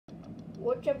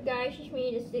What's up guys, it's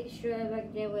me, the Six Shred,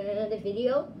 back there with another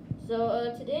video.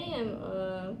 So today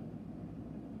I'm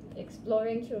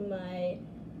exploring through my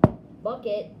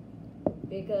bucket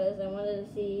because I wanted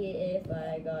to see if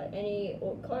I got any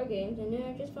old card games, and then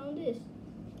I just found this.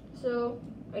 So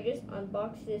I just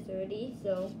unboxed this already.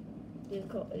 So this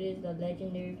is the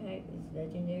legendary pack. It's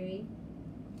legendary.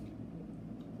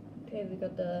 Okay, we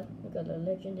got the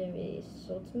legendary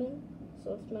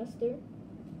Swordsmaster.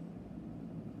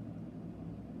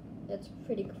 That's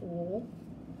pretty cool.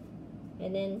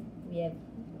 And then we have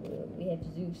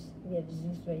Zeus. We have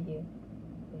Zeus right here.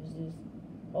 We have Zeus.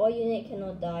 All unit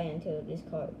cannot die until this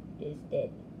card is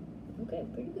dead. Okay,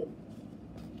 pretty good.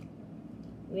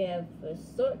 We have a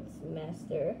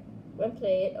Swordsmaster. When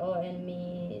played, all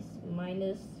enemies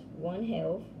 -1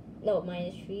 health. No,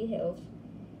 -3 health.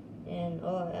 And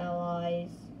all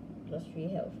allies +3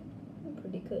 health.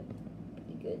 Pretty good.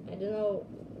 Pretty good. I don't know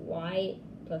why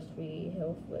 +3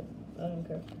 health, but I don't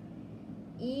care.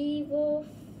 Evil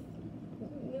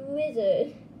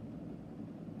Wizard.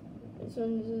 This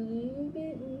one's a little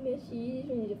bit messy.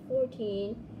 This one is a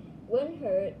 14. When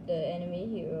hurt, the enemy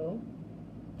hero.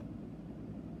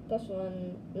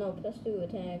 +2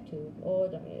 attack to all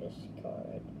darkness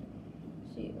card.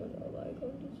 See on the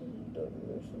icon. This is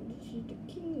darkness and this is the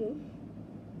kingdom.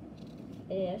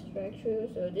 And it has fracture,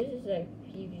 so this is like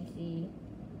PvC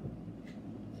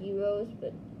heroes,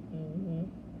 but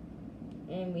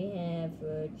and we have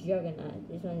Juggernaut.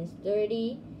 This one is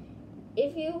 30.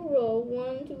 If you roll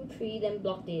 1, 2, 3, then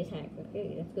block the attack.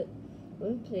 Okay, that's good.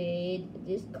 When played,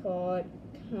 this card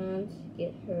can't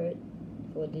get hurt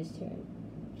for this turn.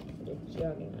 The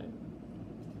Juggernaut.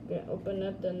 Gonna open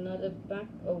up another pack.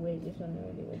 Oh wait, this one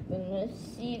already open. Let's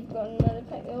see if we got another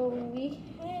pack. Oh, we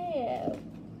have.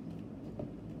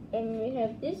 And we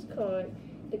have this card,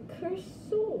 the Cursed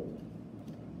Soul.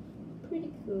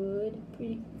 Pretty good,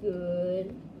 pretty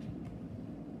good.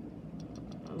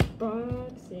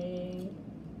 Unboxing.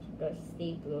 Got a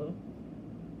stapler.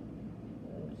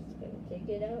 I'm just gonna take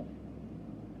it out.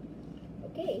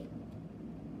 Okay.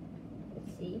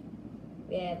 Let's see.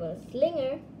 We have a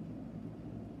Slinger.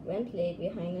 When played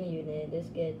behind a unit, this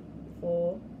gets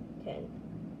 4/10.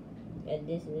 And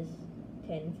this is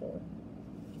 10/4.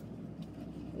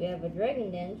 We have a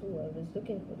Dragon Dance. Ooh, I was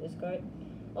looking for this card.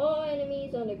 All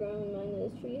enemies on the ground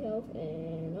 -3 health,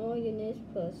 and all units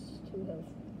 +2 health.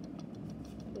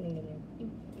 I'm gonna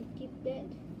keep that.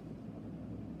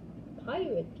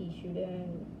 Pirate Pea Shooter.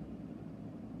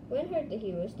 When hurt, the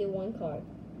hero steal 1 card.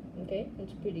 Okay,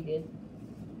 that's pretty good.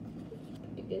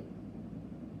 Pretty good.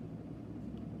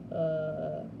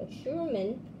 A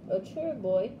Chur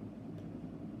Boy.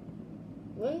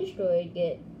 When destroyed,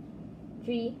 get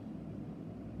 3.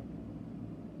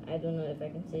 I don't know if I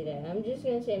can say that. I'm just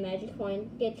gonna say magic coin.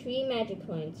 Get 3 magic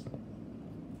coins.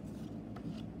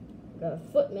 Got a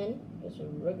Footman. Just a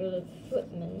regular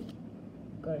Footman.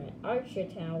 Got an Archer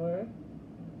Tower.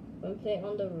 When played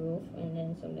on the roof, and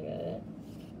then something like that.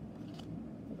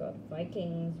 Got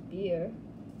Viking Spear.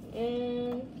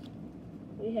 And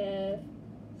we have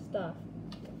Staff.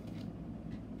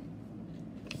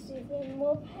 See if there are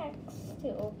more packs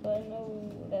to open. Oh,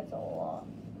 that's a lot.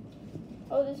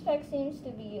 Oh, this pack seems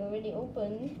to be already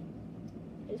open.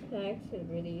 This pack should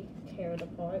really tear it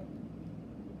apart.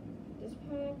 This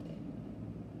pack,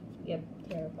 yep,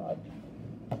 tear apart.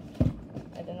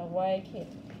 I don't know why I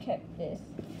kept this.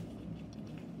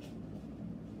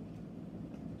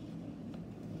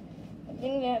 I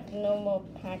think we have no more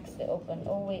packs to open.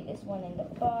 Oh wait, this one in the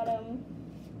bottom.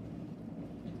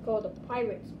 It's called the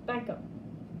Pirates Backup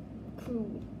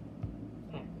Crew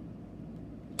pack.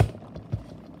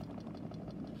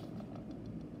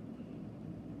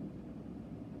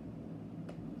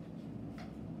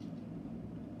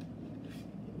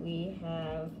 We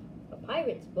have a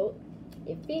Pirate's Boat.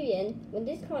 Amphibian. When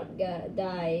this card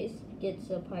dies, gets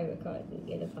a pirate card. You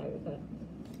get a pirate card.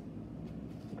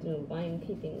 So why I'm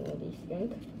keeping all these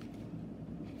junk?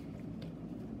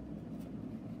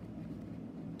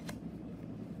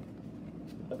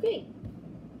 Okay.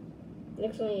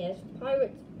 Next one is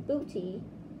Pirate's Booty.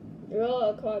 Draw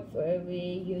a card for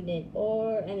every unit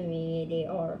or enemy they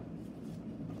are.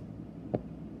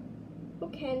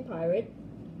 Hookhand Pirate.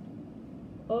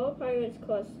 All pirates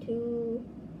cost 2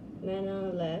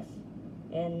 mana less,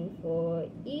 and for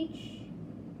each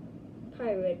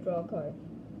pirate, draw a card.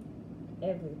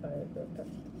 Every pirate draw a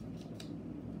card.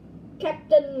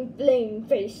 Captain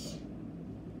Flameface.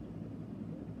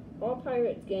 All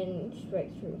pirates can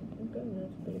strike through. Okay,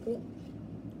 that's pretty cool.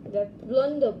 The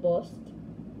Blunderbuss.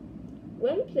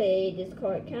 When played, this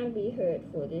card can't be hurt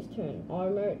for this turn.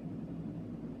 Armored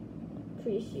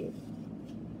Creature.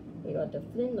 We got got the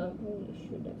flintlock. Holy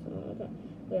shit, that's a lot of time.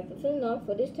 We have the flintlock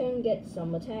for this turn, get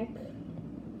some attack.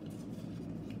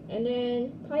 And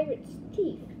then Pirate's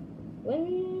Teeth. When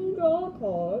you draw a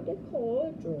card, the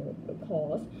card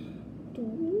costs 2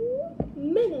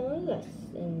 mana less,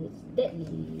 and it's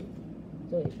deadly.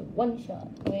 So it's a one shot.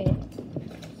 Wait,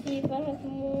 see if I have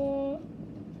more.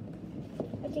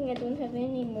 I think I don't have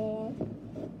any more.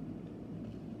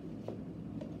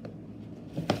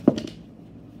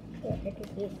 What the heck is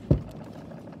this?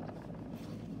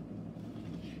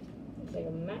 It's like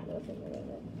a mat or something like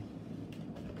that.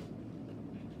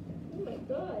 Oh my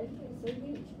god, it's so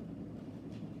huge.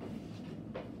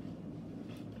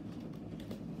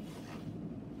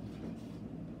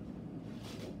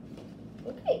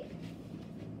 Okay,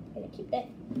 I'm gonna keep that.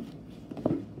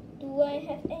 Do I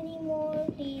have any more?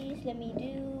 Please let me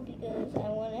do, because I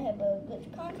want to have a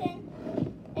good content,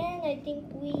 and I think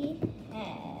we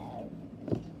have.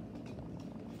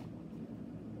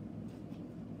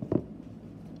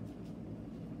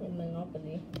 In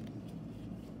Monopoly.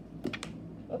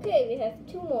 Okay, we have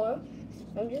 2 more.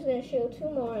 I'm just gonna show 2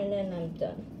 more and then I'm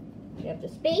done. We have the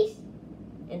Space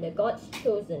and the God's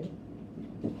Chosen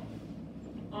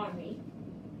Army.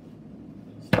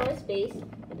 Star Space,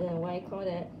 I don't know why I call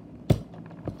that.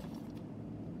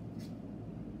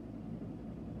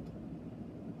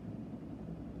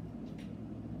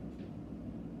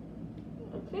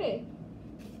 Okay.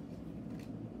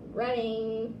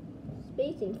 Running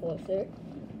Space Enforcer.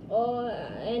 All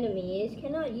enemies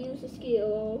cannot use a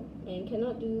skill and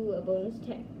cannot do a bonus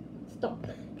attack. Stop.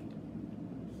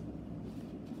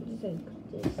 Just gonna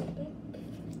put this back.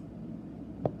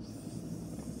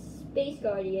 Space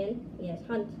Guardian. Yes,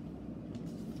 Hunt.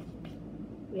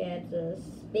 We have the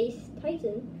Space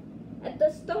Titan. At the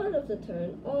start of the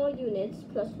turn, all units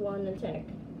 +1 attack,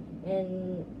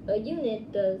 and a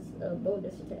unit does a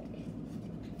bonus attack.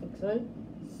 Next one,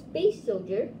 Space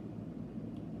Soldier.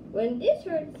 When this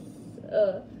hurts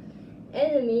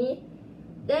enemy,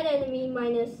 that enemy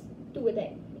 -2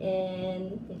 attack,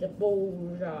 and it's a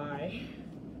bullseye.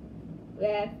 We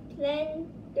have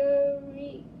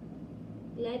Planetary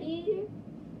Gladiator.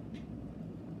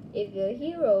 If your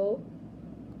hero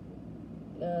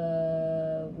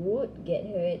would get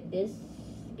hurt, this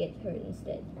gets hurt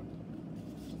instead.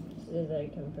 So this I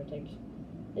can protect.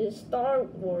 This is Star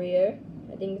Warrior.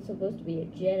 I think it's supposed to be a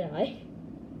Jedi.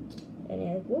 And it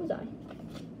has bullseye.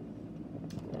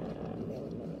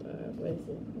 Where is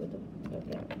it?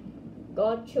 Okay.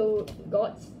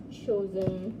 God's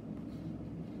Chosen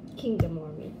Kingdom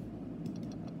Army.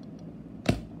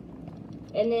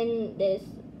 And then there's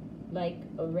like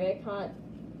a rare card.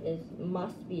 It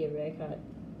must be a rare card.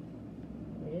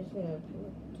 I'm just gonna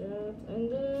put that,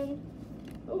 and then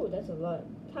oh, that's a lot.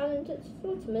 Talented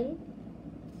Swordsman.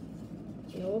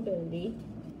 No ability.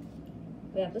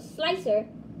 We have the Slicer.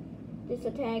 This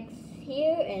attacks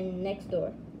here and next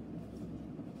door.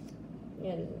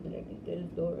 Yeah, there's a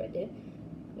door right there.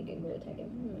 We can go attack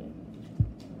him.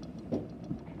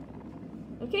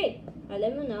 Okay, I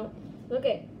let him out.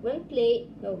 Okay, when played,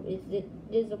 no,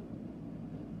 there's a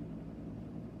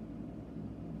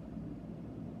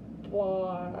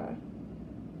bar.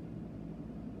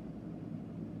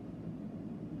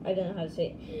 I don't know how to say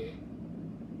it.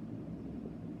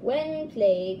 When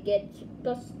played, get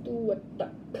 +2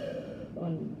 attack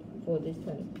for this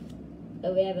turn.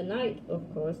 We have a Knight, of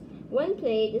course. When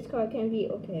played, this card can be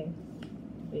okay.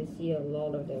 We see a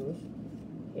lot of those.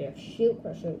 We have Shield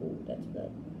Crusher. Ooh, that's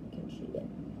bad. Can't shoot that.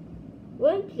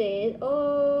 When played,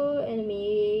 all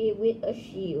enemy with a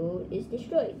shield is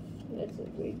destroyed. That's a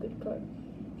very good card.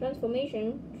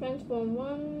 Transformation. Transform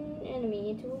one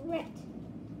enemy into a rat.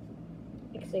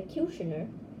 Executioner.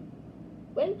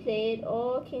 When played,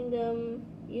 all kingdom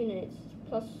units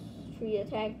 +3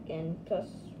 attack and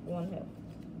 +1 health.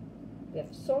 We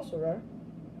have Sorcerer.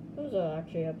 Those are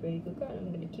actually a pretty good card.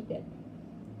 I'm gonna keep that.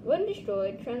 When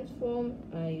destroyed, transform.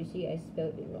 You see, I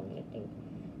spelled it wrong, I think.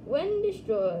 When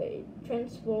destroyed,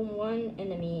 transform one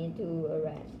enemy into a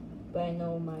rat. But I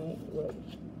know my word.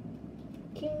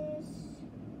 King's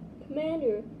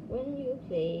Commander. When you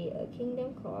play a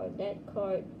kingdom card, that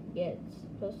card gets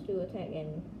 +2 attack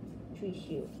and 3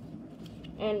 shield.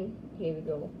 And here we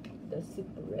go. The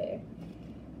super rare.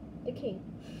 The King.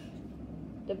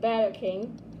 The Battle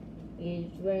King.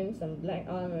 He's wearing some black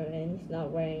armor and he's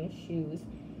not wearing shoes.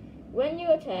 When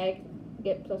you attack,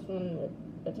 get +1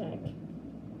 attack.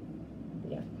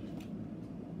 Yeah.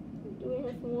 Do we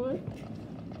have more?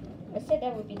 I said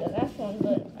that would be the last one,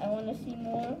 but I want to see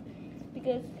more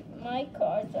because my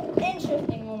cards are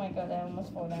interesting. Oh my god, I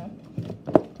almost fall down.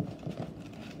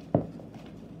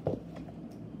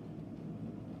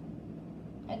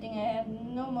 I think I have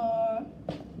no more.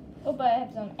 Oh, but I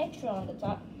have some extra on the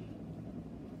top.